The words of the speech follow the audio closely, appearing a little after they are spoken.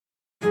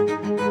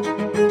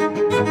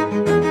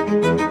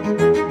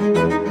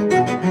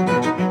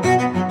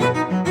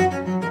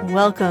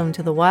Welcome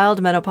to the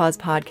Wild Menopause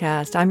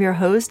Podcast. I'm your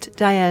host,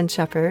 Diane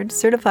Shepherd,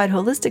 certified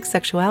holistic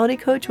sexuality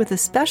coach with a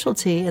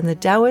specialty in the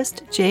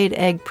Taoist Jade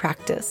Egg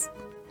practice.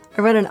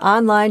 I run an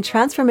online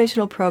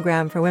transformational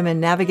program for women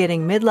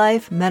navigating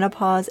midlife,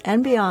 menopause,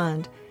 and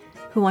beyond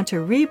who want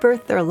to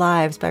rebirth their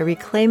lives by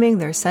reclaiming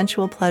their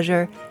sensual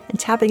pleasure and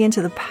tapping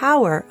into the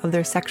power of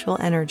their sexual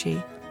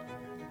energy.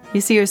 You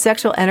see, your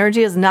sexual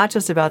energy is not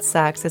just about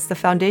sex. It's the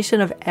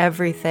foundation of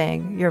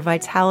everything. Your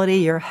vitality,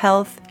 your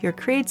health, your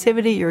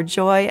creativity, your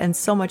joy, and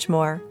so much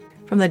more.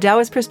 From the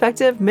Taoist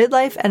perspective,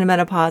 midlife and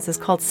menopause is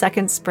called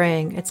second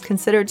spring. It's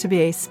considered to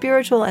be a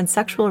spiritual and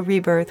sexual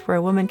rebirth where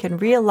a woman can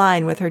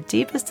realign with her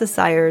deepest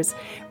desires,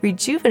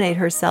 rejuvenate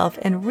herself,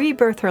 and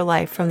rebirth her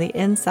life from the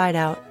inside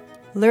out.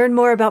 Learn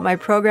more about my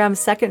program,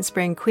 Second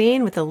Spring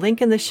Queen, with a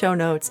link in the show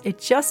notes. It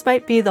just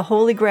might be the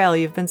holy grail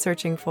you've been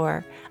searching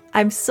for.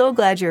 I'm so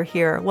glad you're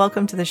here.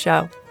 Welcome to the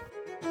show.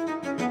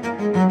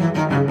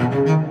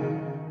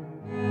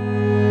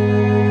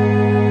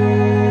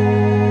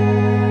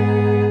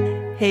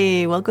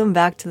 Hey, welcome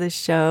back to the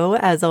show.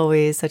 As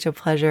always, such a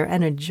pleasure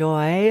and a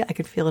joy. I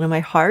could feel it in my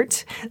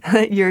heart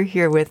that you're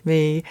here with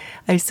me.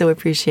 I so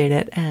appreciate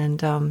it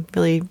and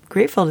really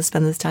grateful to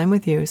spend this time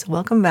with you. So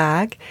welcome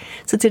back.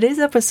 So today's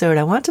episode,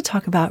 I want to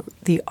talk about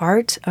the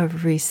art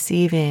of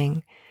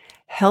receiving,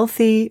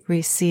 healthy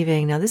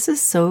receiving. Now, this is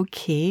so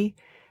key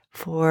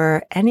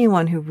for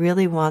anyone who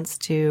really wants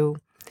to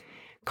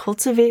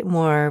cultivate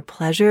more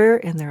pleasure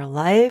in their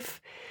life,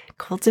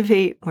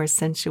 cultivate more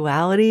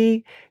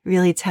sensuality,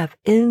 really tap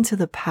into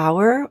the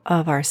power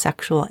of our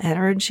sexual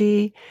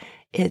energy.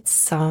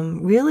 It's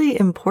really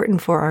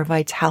important for our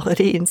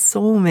vitality in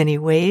so many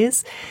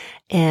ways,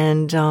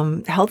 and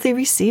healthy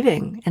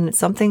receiving. And it's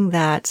something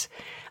that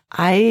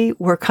I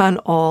work on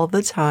all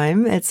the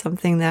time. It's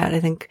something that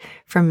I think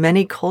for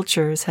many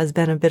cultures has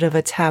been a bit of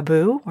a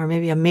taboo, or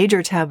maybe a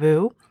major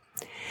taboo.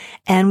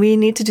 And we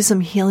need to do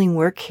some healing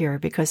work here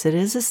because it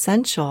is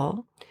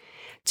essential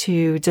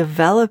to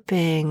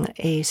developing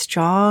a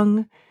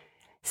strong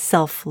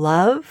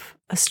self-love,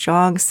 a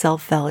strong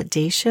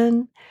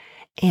self-validation,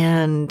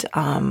 and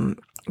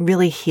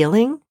really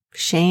healing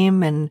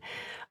shame and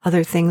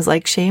other things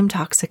like shame,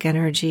 toxic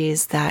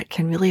energies that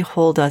can really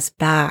hold us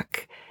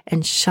back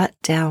and shut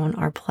down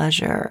our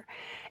pleasure.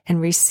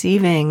 And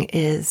receiving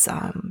is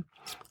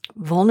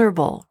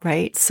vulnerable,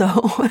 right?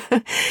 So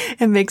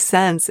it makes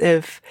sense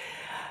if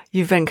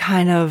you've been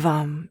kind of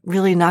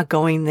really not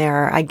going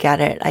there. I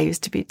get it. I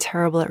used to be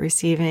terrible at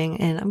receiving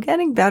and I'm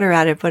getting better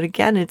at it. But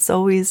again, it's a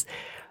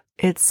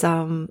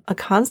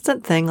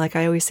constant thing. Like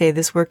I always say,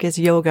 this work is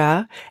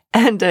yoga,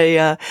 and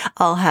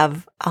I'll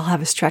have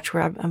a stretch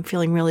where I'm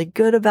feeling really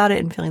good about it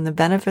and feeling the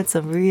benefits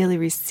of really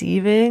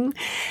receiving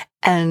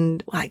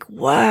and like,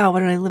 wow,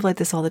 why don't I live like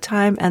this all the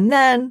time? And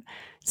then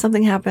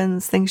something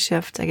happens, things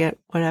shift. I get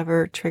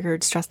whatever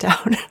triggered, stressed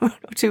out,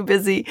 too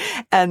busy.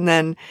 And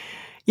then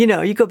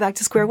you go back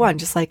to square one,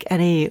 just like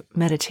any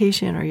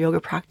meditation or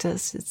yoga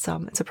practice. It's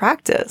a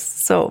practice.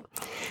 So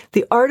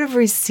the art of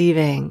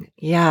receiving.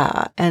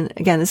 Yeah. And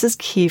again, this is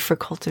key for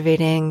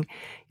cultivating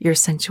your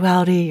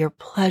sensuality, your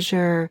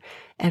pleasure,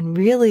 and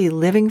really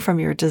living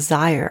from your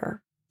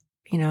desire,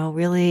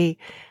 really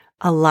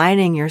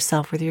aligning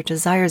yourself with your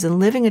desires and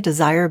living a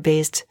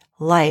desire-based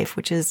life,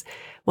 which is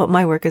what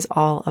my work is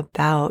all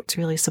about,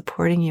 really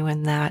supporting you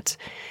in that.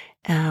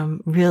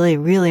 Really,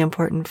 really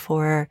important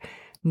for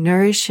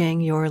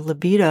nourishing your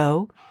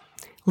libido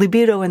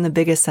in the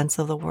biggest sense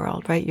of the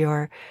world, right?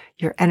 Your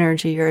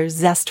energy, your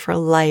zest for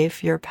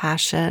life, your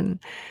passion,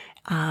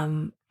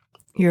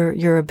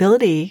 your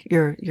ability,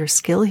 your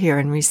skill here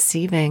in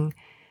receiving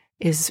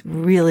is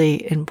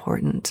really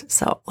important.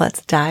 So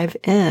let's dive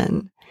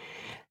in.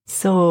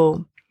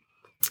 So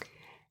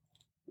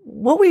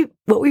what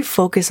we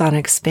focus on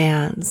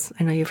expands.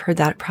 I know you've heard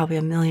that probably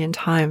a million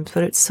times,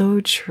 but it's so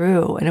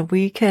true. And if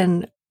we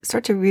can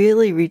start to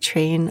really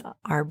retrain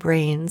our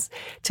brains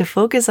to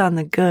focus on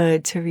the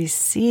good, to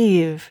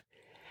receive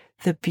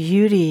the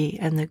beauty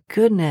and the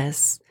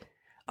goodness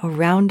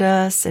around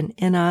us and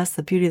in us,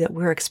 the beauty that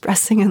we're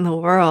expressing in the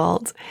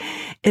world,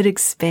 it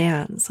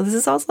expands. So this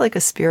is also like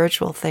a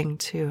spiritual thing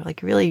too.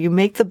 Like really, you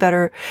make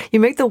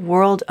the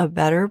world a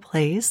better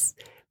place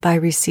by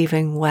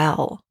receiving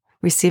well,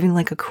 receiving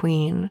like a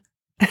queen.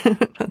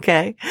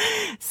 Okay.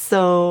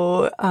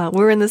 So,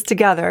 we're in this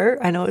together.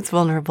 I know it's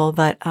vulnerable,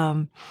 but,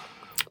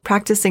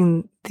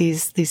 practicing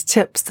these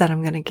tips that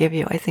I'm going to give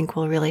you, I think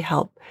will really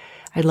help.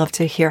 I'd love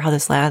to hear how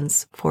this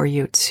lands for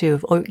you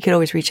too. You can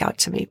always reach out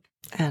to me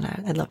and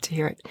I'd love to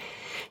hear it.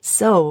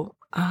 So,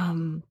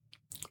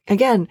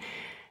 again,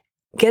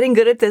 getting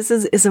good at this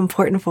is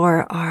important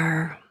for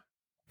our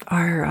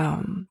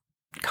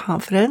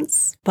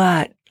confidence,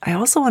 but I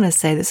also want to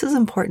say this is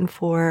important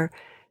for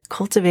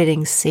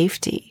cultivating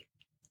safety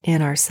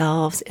in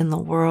ourselves, in the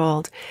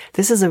world.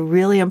 This is a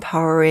really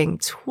empowering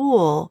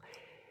tool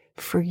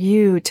for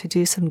you to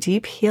do some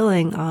deep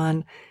healing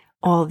on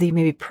all the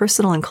maybe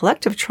personal and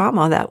collective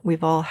trauma that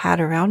we've all had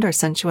around our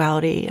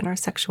sensuality and our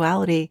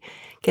sexuality,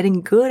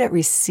 getting good at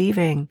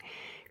receiving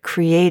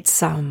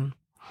creates a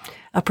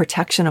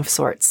protection of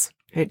sorts.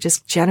 It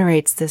just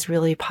generates this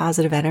really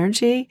positive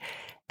energy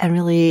and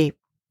really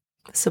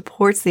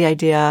supports the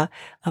idea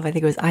of, I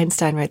think it was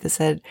Einstein, right, that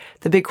said,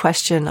 the big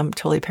question, I'm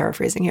totally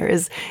paraphrasing here,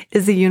 is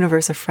the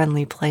universe a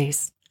friendly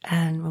place?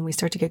 And when we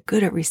start to get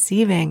good at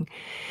receiving,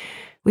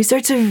 we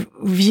start to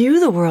view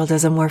the world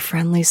as a more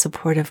friendly,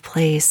 supportive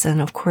place.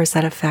 And of course,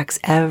 that affects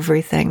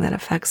everything. That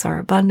affects our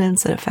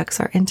abundance. It affects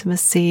our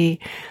intimacy,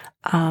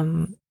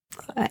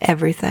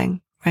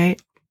 everything,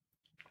 right?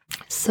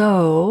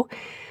 So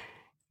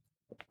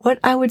what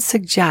I would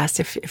suggest,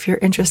 if you're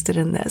interested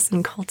in this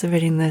and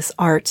cultivating this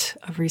art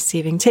of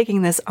receiving,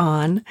 taking this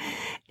on,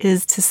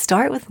 is to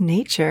start with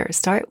nature,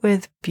 start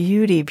with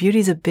beauty. Beauty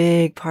is a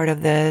big part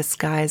of this,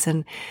 guys.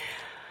 And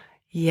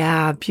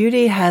yeah,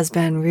 beauty has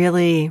been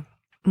really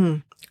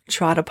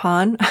trod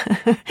upon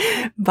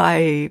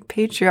by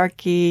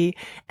patriarchy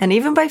and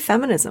even by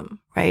feminism,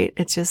 right?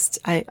 It's just,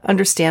 I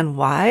understand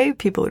why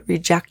people would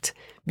reject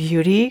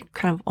beauty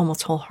kind of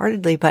almost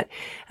wholeheartedly, but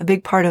a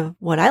big part of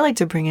what I like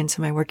to bring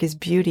into my work is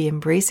beauty,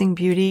 embracing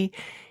beauty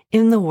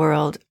in the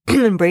world,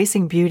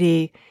 embracing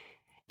beauty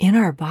in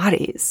our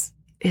bodies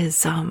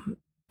is,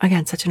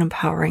 again, such an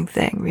empowering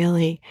thing,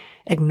 really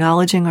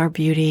acknowledging our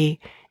beauty,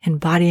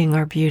 embodying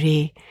our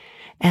beauty.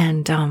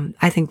 And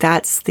I think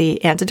that's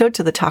the antidote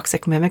to the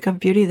toxic mimic of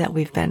beauty that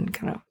we've been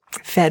kind of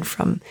fed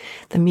from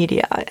the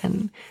media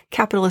and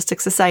capitalistic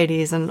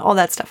societies and all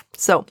that stuff.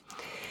 So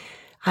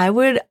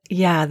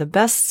the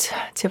best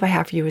tip I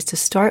have for you is to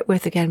start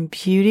with, again,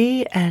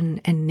 beauty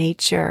and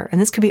nature.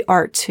 And this could be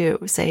art too.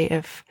 Say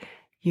if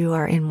you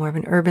are in more of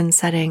an urban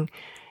setting,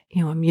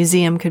 a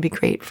museum could be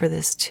great for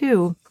this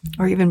too,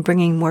 or even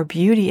bringing more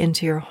beauty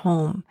into your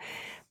home.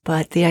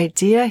 But the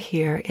idea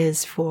here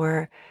is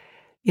for,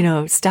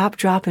 stop,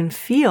 drop, and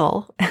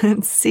feel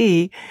and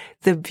see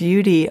the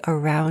beauty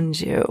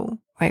around you,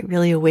 right?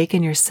 Really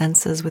awaken your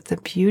senses with the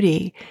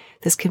beauty.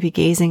 This could be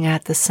gazing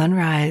at the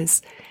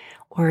sunrise,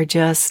 or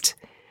just,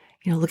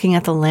 looking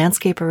at the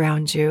landscape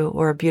around you,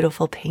 or a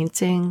beautiful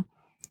painting,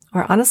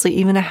 or honestly,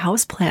 even a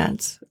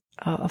houseplant,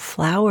 a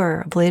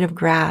flower, a blade of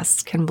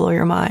grass can blow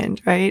your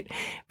mind, right?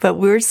 But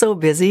we're so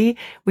busy,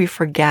 we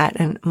forget,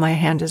 and my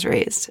hand is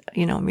raised,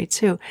 me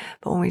too.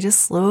 But when we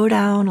just slow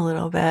down a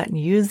little bit and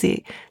use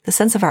the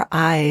sense of our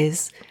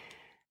eyes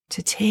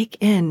to take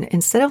in,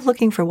 instead of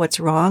looking for what's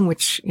wrong,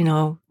 which,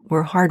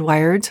 we're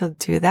hardwired to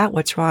do that.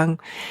 What's wrong?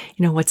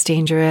 What's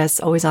dangerous?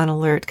 Always on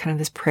alert, kind of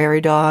this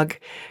prairie dog,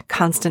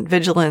 constant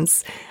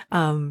vigilance,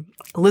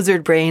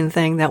 lizard brain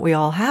thing that we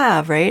all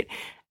have, right?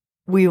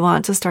 We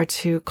want to start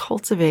to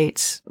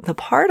cultivate the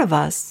part of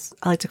us,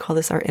 I like to call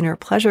this our inner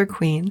pleasure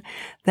queen,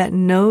 that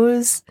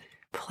knows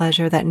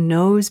pleasure, that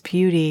knows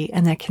beauty,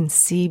 and that can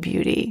see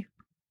beauty.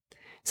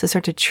 So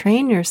start to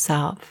train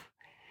yourself,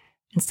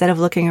 instead of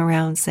looking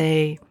around,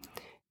 say,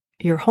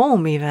 your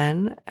home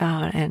even,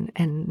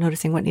 and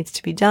noticing what needs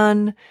to be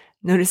done,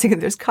 noticing if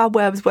there's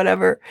cobwebs,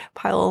 whatever,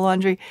 pile of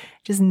laundry,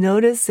 just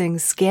noticing,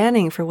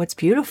 scanning for what's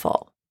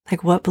beautiful,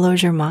 like what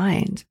blows your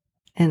mind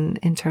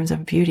in terms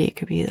of beauty. It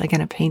could be like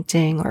in a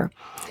painting or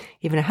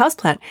even a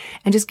houseplant,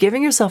 and just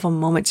giving yourself a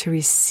moment to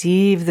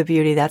receive the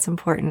beauty. That's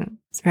important,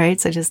 right?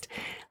 So just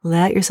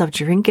let yourself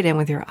drink it in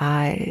with your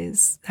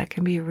eyes. That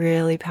can be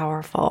really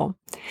powerful.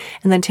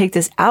 And then take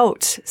this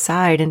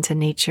outside into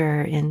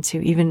nature,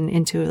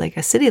 into like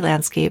a city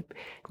landscape,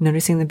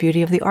 noticing the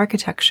beauty of the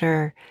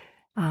architecture.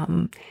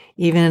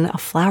 Even a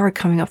flower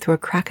coming up through a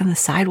crack in the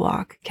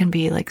sidewalk can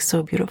be like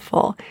so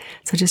beautiful.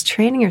 So just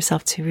training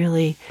yourself to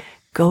really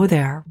go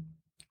there.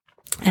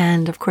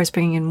 And of course,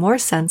 bringing in more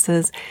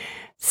senses,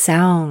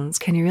 sounds.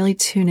 Can you really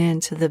tune in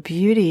to the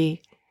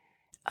beauty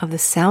of the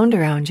sound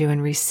around you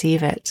and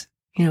receive it?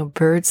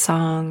 Bird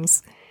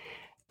songs,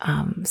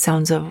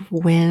 sounds of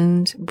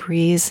wind,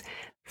 breeze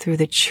through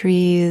the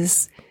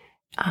trees.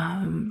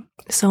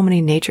 So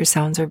many nature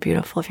sounds are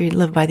beautiful. If you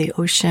live by the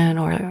ocean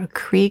or a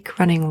creek,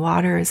 running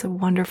water is a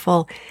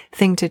wonderful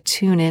thing to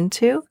tune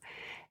into.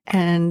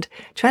 And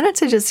try not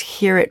to just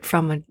hear it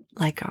from a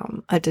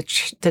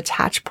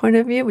detached point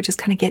of view, but just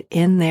kind of get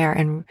in there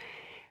and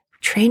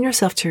train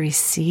yourself to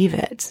receive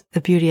it,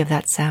 the beauty of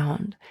that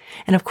sound.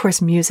 And of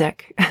course,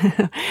 music.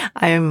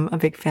 I am a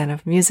big fan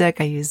of music.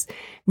 I use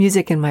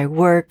music in my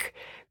work,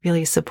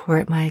 really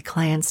support my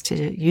clients to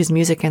use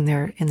music in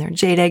their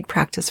jade egg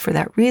practice for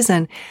that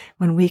reason.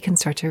 When we can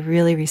start to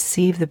really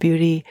receive the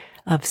beauty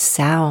of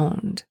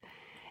sound,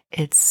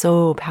 it's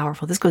so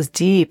powerful. This goes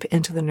deep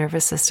into the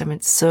nervous system.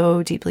 It's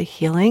so deeply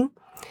healing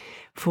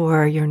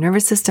for your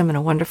nervous system and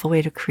a wonderful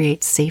way to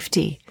create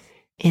safety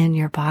in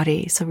your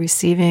body. So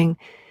receiving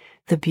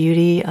the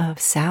beauty of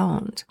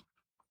sound.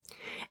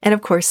 And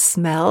of course,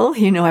 smell.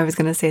 I was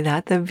going to say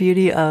that. The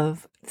beauty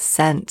of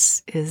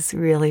scent is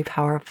really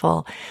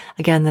powerful.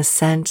 Again, the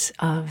scent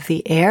of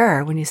the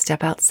air when you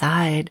step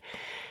outside.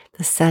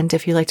 The scent,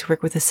 if you like to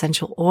work with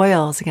essential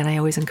oils, again, I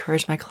always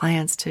encourage my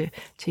clients to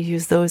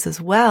use those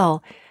as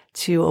well,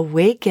 to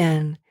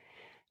awaken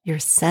your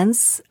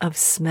sense of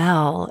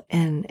smell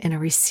in a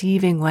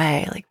receiving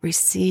way, like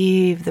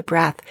receive the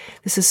breath.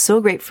 This is so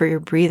great for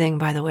your breathing,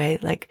 by the way.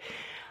 Like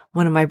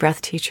one of my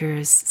breath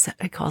teachers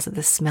calls it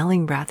the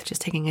smelling breath,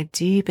 just taking a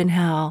deep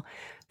inhale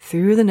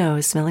through the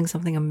nose, smelling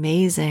something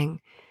amazing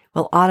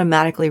will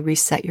automatically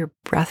reset your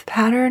breath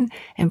pattern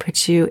and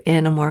put you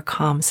in a more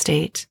calm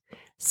state.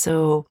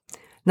 So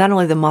not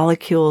only the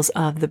molecules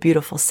of the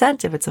beautiful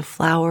scent, if it's a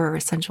flower or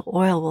essential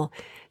oil, will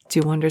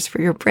do wonders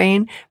for your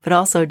brain, but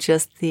also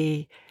just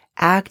the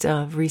act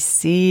of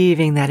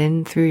receiving that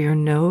in through your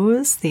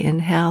nose, the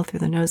inhale through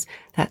the nose,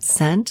 that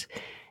scent,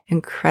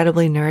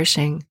 incredibly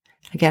nourishing,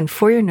 again,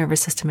 for your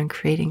nervous system and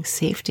creating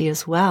safety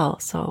as well.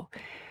 So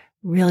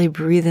really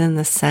breathe in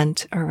the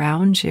scent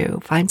around you.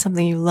 Find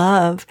something you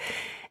love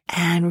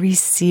and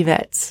receive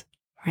it,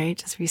 right?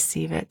 Just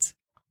receive it.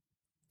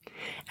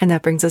 And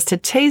that brings us to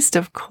taste,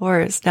 of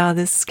course. Now,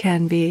 this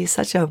can be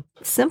such a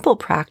simple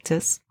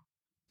practice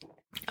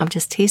of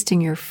just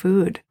tasting your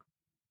food,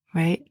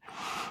 right?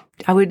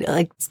 I would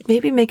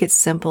maybe make it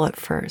simple at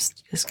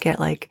first. Just get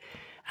like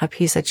a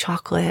piece of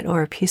chocolate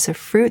or a piece of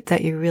fruit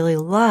that you really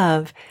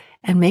love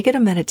and make it a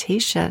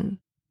meditation.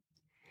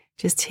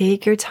 Just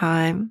take your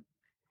time,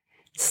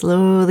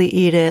 slowly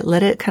eat it,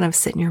 let it kind of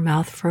sit in your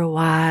mouth for a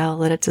while,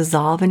 let it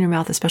dissolve in your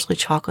mouth, especially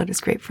chocolate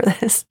is great for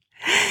this.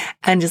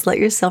 And just let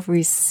yourself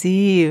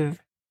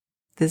receive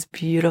this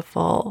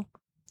beautiful,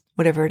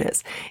 whatever it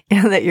is,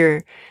 that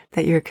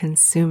you're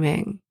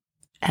consuming.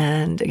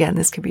 And again,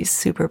 this could be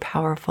super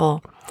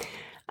powerful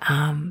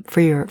for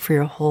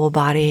your whole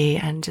body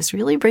and just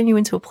really bring you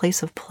into a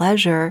place of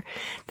pleasure.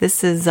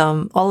 This is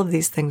all of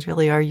these things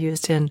really are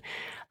used in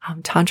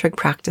tantric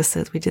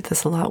practices. We did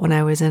this a lot when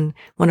I was in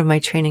one of my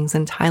trainings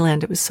in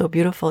Thailand. It was so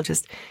beautiful,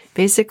 just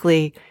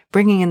basically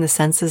bringing in the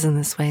senses in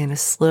this way in a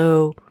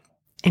slow,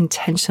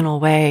 intentional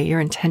way. Your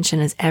intention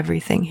is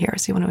everything here.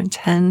 So you want to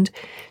intend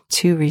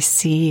to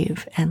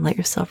receive and let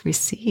yourself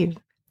receive.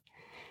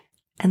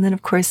 And then,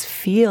 of course,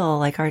 feel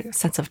like our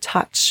sense of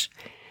touch.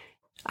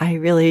 I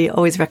really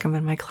always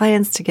recommend my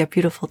clients to get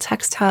beautiful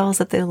textiles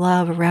that they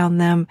love around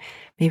them.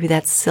 Maybe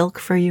that's silk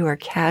for you or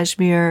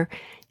cashmere.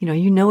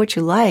 You know what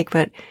you like,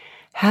 but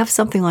have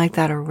something like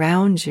that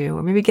around you.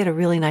 Or maybe get a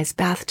really nice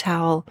bath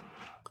towel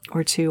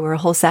or two or a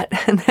whole set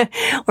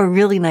or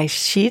really nice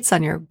sheets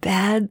on your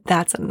bed.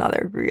 That's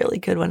another really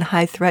good one.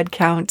 High thread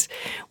count.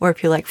 Or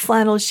if you like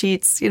flannel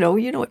sheets, you know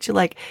what you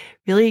like.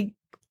 Really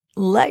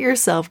let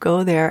yourself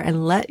go there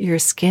and let your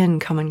skin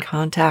come in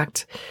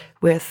contact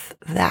with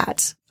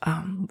that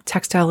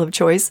textile of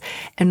choice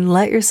and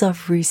let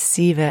yourself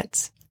receive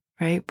it,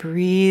 right?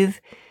 Breathe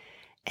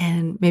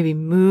and maybe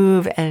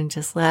move and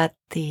just let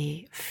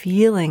the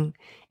feeling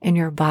in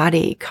your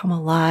body come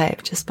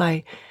alive just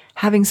by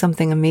having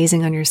something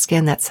amazing on your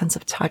skin. That sense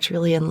of touch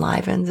really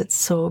enlivens. It's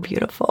so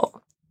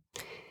beautiful.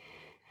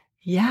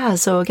 Yeah.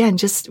 So again,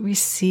 just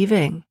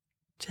receiving,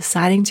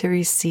 deciding to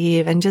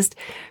receive, and just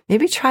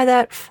maybe try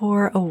that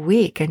for a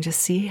week and just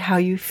see how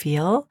you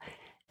feel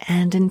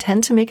and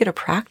intend to make it a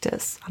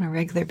practice on a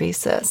regular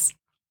basis.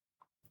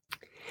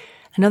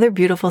 Another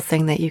beautiful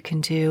thing that you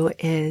can do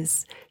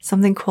is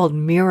something called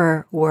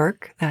mirror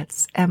work.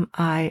 That's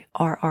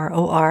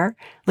MIRROR,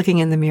 looking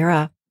in the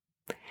mirror.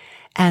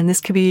 And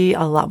this could be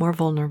a lot more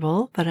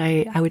vulnerable, but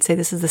I would say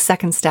this is the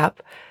second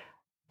step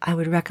I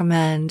would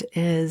recommend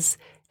is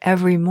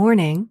every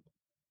morning,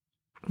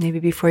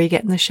 maybe before you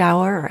get in the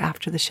shower or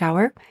after the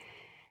shower,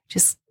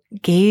 just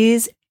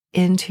gaze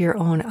into your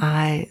own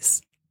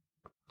eyes.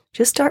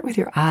 Just start with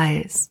your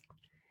eyes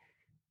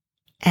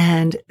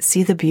and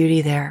see the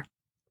beauty there,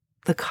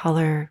 the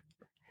color,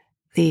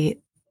 the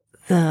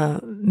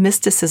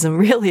mysticism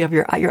really of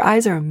your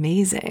eyes are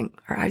amazing.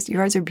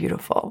 Your eyes are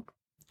beautiful.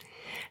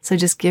 So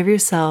just give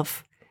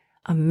yourself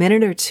a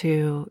minute or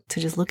two to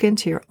just look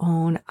into your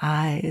own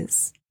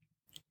eyes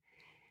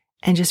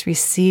and just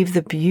receive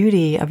the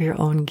beauty of your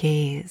own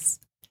gaze.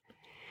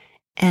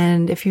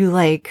 And if you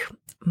like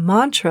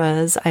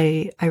mantras,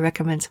 I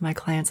recommend to my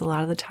clients a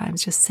lot of the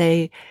times, just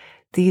say,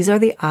 these are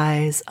the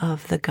eyes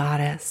of the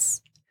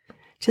goddess,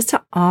 just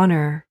to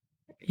honor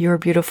your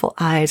beautiful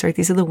eyes, right?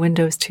 These are the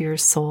windows to your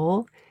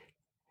soul.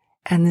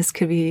 And this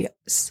could be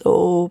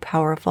so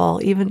powerful.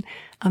 Even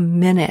a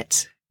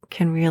minute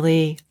can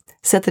really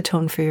set the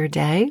tone for your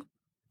day.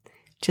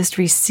 Just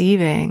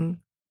receiving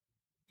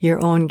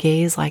your own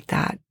gaze like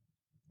that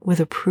with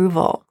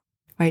approval,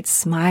 right?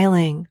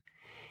 Smiling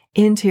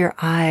into your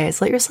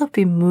eyes. Let yourself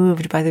be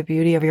moved by the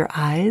beauty of your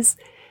eyes.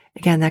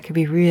 Again, that could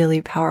be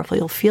really powerful.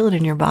 You'll feel it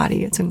in your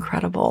body. It's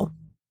incredible.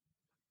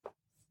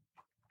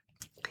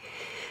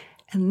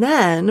 And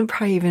then,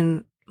 probably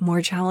even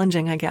more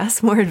challenging, I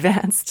guess, more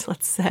advanced,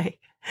 let's say.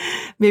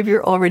 Maybe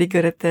you're already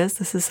good at this.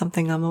 This is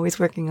something I'm always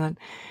working on,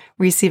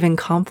 receiving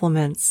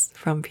compliments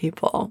from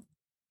people.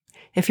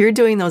 If you're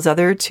doing those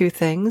other two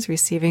things,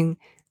 receiving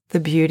the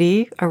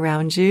beauty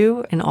around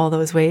you in all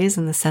those ways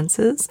in the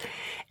senses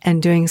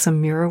and doing some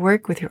mirror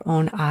work with your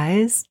own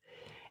eyes,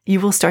 you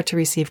will start to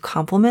receive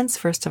compliments,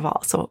 first of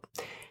all. So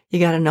you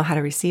got to know how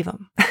to receive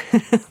them.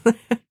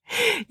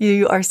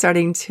 You are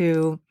starting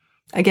to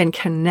again,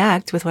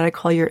 connect with what I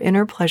call your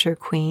inner pleasure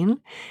queen.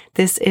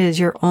 This is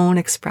your own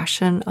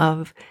expression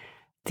of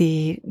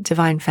the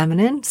divine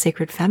feminine,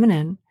 sacred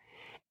feminine.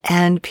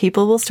 And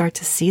people will start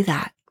to see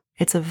that.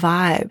 It's a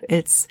vibe.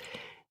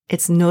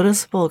 It's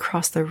noticeable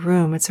across the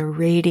room. It's a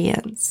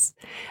radiance.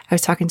 I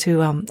was talking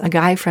to a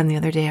guy friend the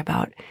other day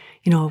about,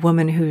 a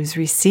woman who's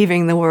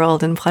receiving the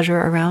world and pleasure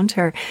around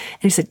her.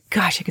 And he said,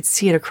 gosh, I could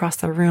see it across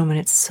the room, and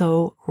it's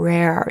so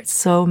rare. It's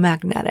so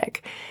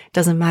magnetic. It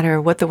doesn't matter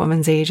what the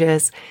woman's age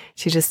is.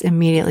 She just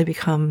immediately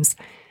becomes,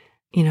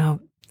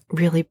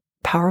 really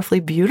powerfully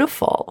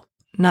beautiful,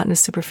 not in a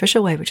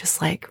superficial way, but just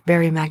like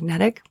very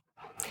magnetic.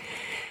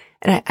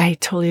 And I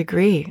totally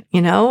agree.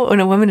 When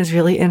a woman is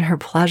really in her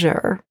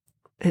pleasure,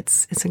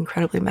 it's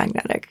incredibly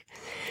magnetic.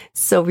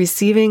 So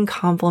receiving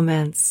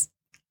compliments.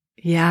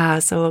 Yeah.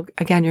 So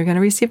again, you're going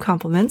to receive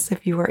compliments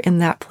if you are in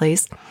that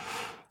place.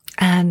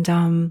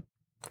 And,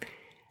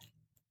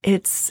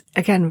 it's,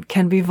 again,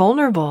 can be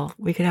vulnerable.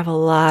 We could have a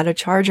lot of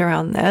charge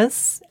around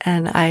this.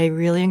 And I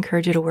really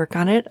encourage you to work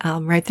on it.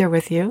 I'm right there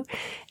with you.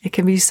 It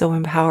can be so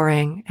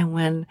empowering. And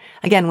when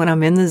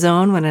I'm in the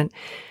zone, when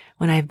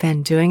I've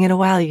been doing it a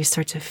while, you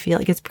start to feel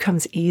like it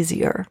becomes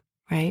easier,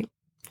 right?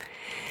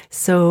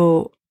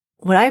 So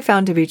what I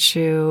found to be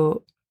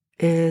true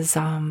is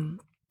to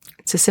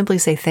simply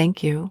say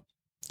thank you.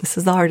 This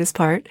is the hardest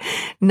part,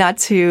 not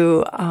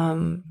to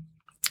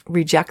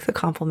reject the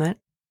compliment,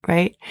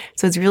 right?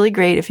 So it's really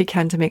great if you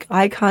can to make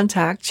eye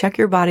contact, check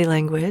your body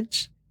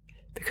language,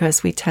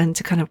 because we tend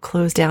to kind of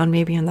close down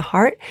maybe in the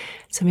heart.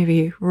 So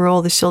maybe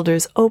roll the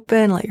shoulders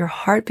open, let your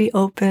heart be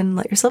open,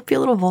 let yourself be a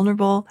little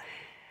vulnerable,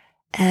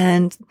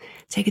 and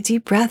take a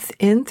deep breath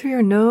in through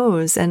your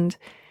nose and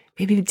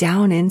maybe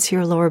down into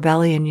your lower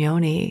belly and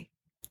yoni.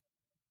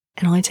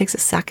 It only takes a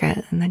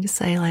second. And then just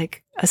say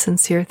like a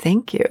sincere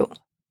thank you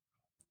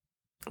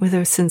with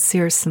a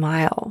sincere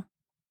smile.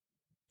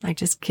 Like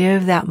just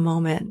give that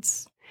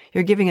moment.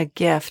 You're giving a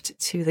gift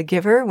to the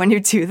giver when you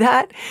do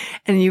that.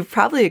 And you've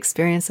probably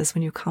experienced this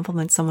when you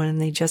compliment someone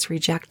and they just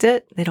reject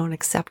it. They don't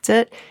accept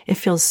it. It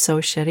feels so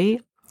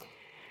shitty.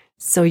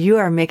 So you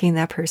are making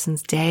that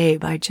person's day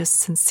by just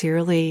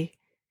sincerely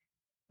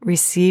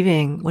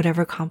receiving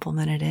whatever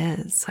compliment it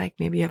is. Like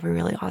maybe you have a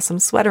really awesome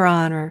sweater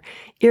on or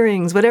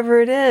earrings, whatever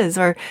it is,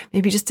 or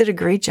maybe you just did a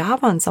great job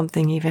on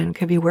something even. It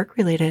could be work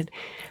related.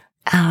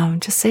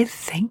 Just say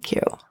thank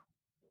you,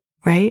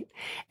 right?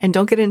 And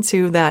don't get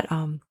into that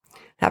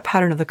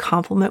pattern of the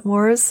compliment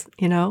wars.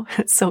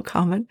 It's so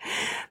common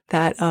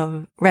that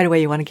right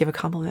away you want to give a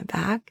compliment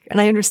back. And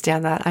I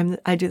understand that.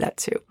 I do that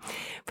too.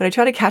 But I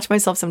try to catch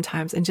myself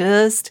sometimes and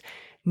just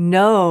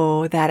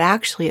know that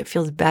actually it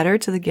feels better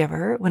to the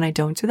giver when I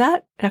don't do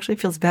that. It actually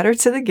feels better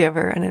to the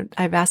giver. And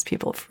I've asked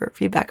people for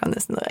feedback on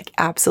this, and they're like,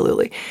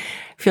 absolutely. It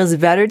feels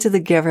better to the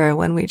giver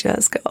when we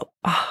just go,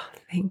 oh,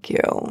 thank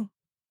you.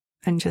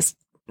 And just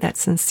that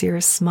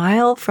sincere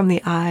smile from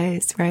the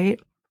eyes, right?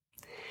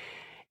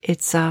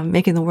 It's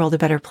making the world a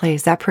better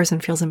place. That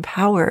person feels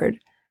empowered,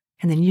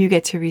 and then you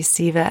get to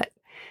receive it.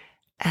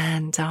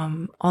 And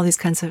all these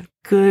kinds of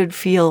good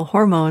feel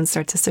hormones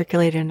start to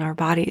circulate in our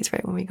bodies,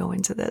 right, when we go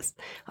into this.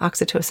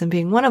 Oxytocin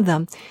being one of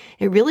them.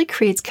 It really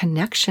creates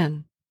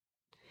connection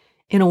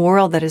in a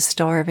world that is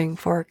starving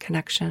for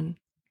connection.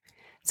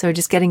 So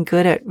just getting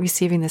good at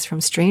receiving this from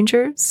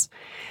strangers.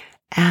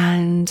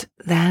 And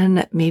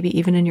then maybe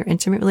even in your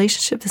intimate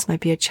relationship, this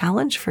might be a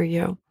challenge for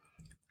you.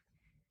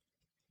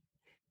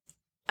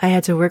 I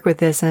had to work with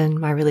this in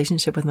my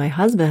relationship with my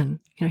husband.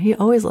 He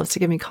always loves to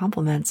give me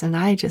compliments, and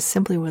I just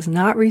simply was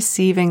not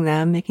receiving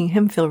them, making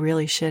him feel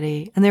really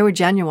shitty. And they were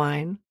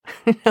genuine,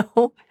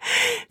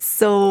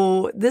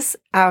 So this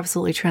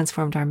absolutely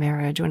transformed our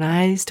marriage when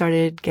I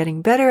started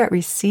getting better at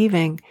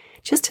receiving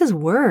just his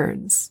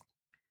words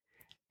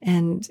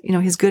and,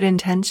 his good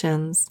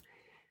intentions.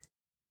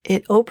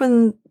 It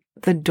opened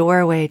the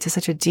doorway to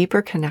such a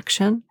deeper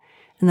connection.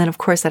 And then, of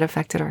course, that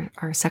affected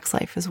our sex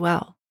life as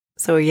well.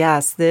 So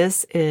yes,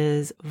 this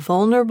is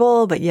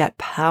vulnerable, but yet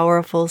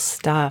powerful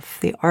stuff.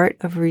 The art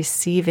of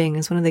receiving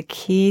is one of the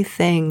key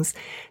things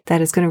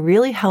that is going to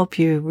really help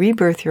you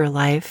rebirth your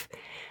life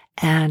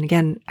and,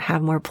 again,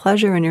 have more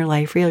pleasure in your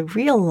life, really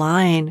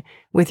realign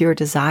with your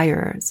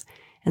desires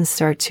and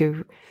start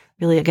to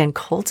really, again,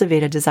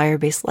 cultivate a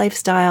desire-based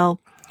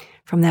lifestyle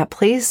from that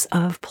place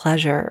of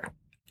pleasure.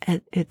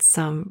 It's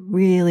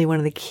really one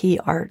of the key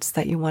arts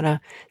that you want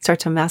to start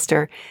to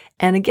master.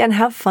 And again,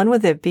 have fun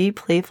with it. Be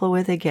playful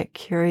with it. Get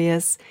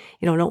curious.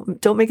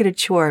 Don't make it a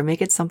chore.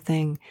 Make it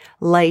something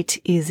light,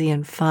 easy,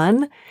 and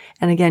fun.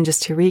 And again,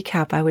 just to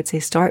recap, I would say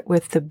start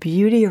with the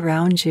beauty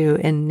around you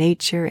in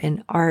nature,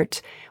 in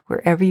art,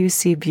 wherever you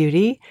see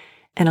beauty,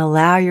 and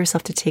allow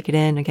yourself to take it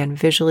in, again,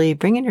 visually,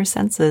 bring in your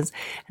senses,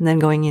 and then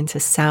going into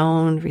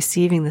sound,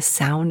 receiving the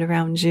sound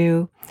around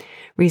you,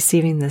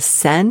 receiving the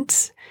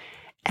scent.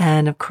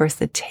 And of course,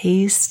 the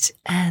taste,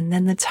 and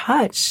then the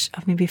touch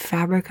of maybe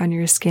fabric on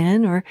your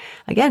skin, or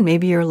again,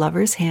 maybe your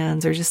lover's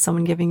hands, or just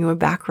someone giving you a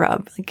back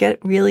rub. Like,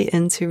 get really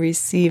into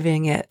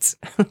receiving it.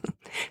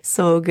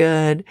 So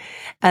good.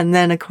 And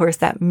then, of course,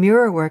 that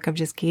mirror work of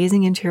just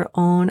gazing into your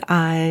own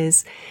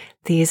eyes.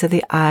 These are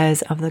the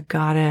eyes of the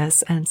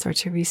goddess, and start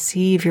to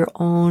receive your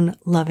own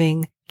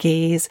loving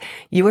gaze.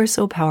 You are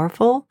so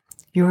powerful.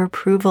 Your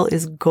approval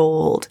is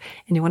gold,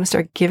 and you want to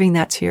start giving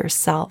that to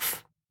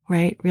yourself.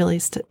 Right? Really,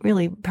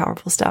 really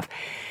powerful stuff.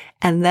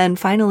 And then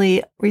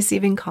finally,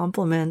 receiving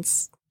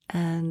compliments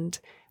and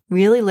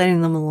really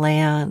letting them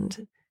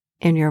land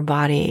in your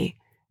body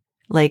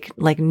like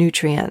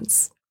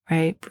nutrients,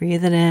 right?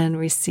 Breathe it in,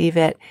 receive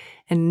it,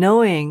 and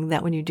knowing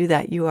that when you do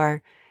that, you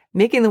are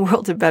making the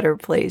world a better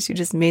place. You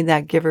just made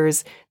that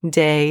giver's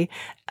day,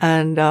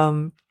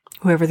 and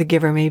whoever the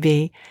giver may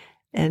be.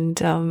 And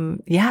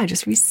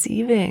just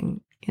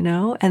receiving.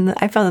 And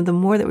I found that the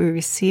more that we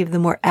receive, the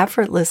more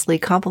effortlessly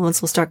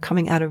compliments will start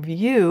coming out of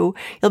you.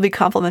 You'll be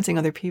complimenting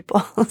other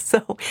people.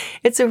 So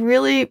it's a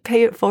really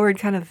pay it forward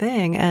kind of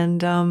thing.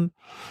 And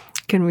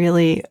can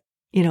really,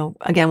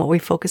 again, what we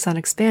focus on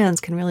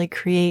expands, can really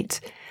create,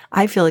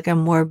 I feel like, a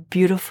more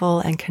beautiful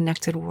and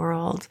connected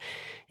world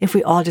if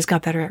we all just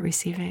got better at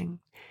receiving.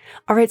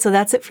 All right, so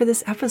that's it for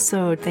this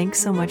episode. Thanks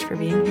so much for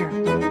being here.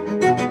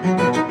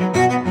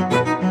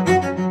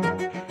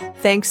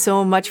 Thanks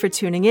so much for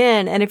tuning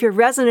in. And if you're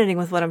resonating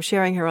with what I'm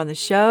sharing here on the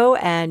show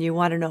and you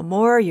want to know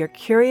more, you're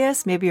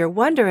curious, maybe you're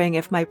wondering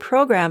if my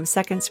program,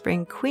 Second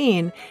Spring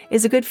Queen,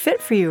 is a good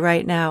fit for you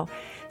right now,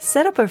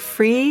 set up a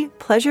free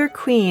Pleasure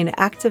Queen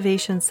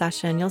activation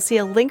session. You'll see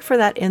a link for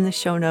that in the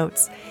show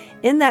notes.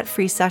 In that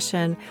free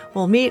session,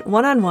 we'll meet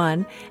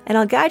one-on-one, and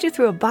I'll guide you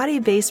through a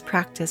body-based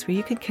practice where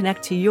you can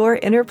connect to your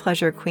inner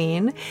pleasure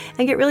queen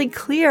and get really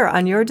clear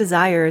on your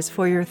desires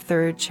for your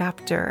third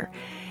chapter.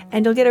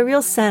 And you'll get a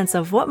real sense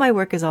of what my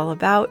work is all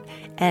about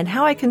and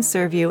how I can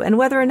serve you and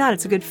whether or not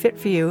it's a good fit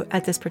for you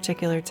at this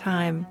particular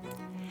time.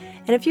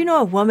 And if you know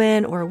a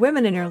woman or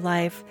women in your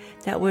life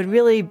that would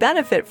really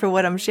benefit from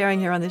what I'm sharing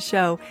here on the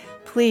show,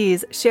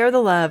 please share the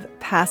love,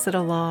 pass it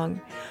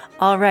along.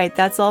 All right,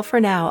 that's all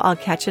for now. I'll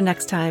catch you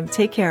next time.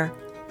 Take care.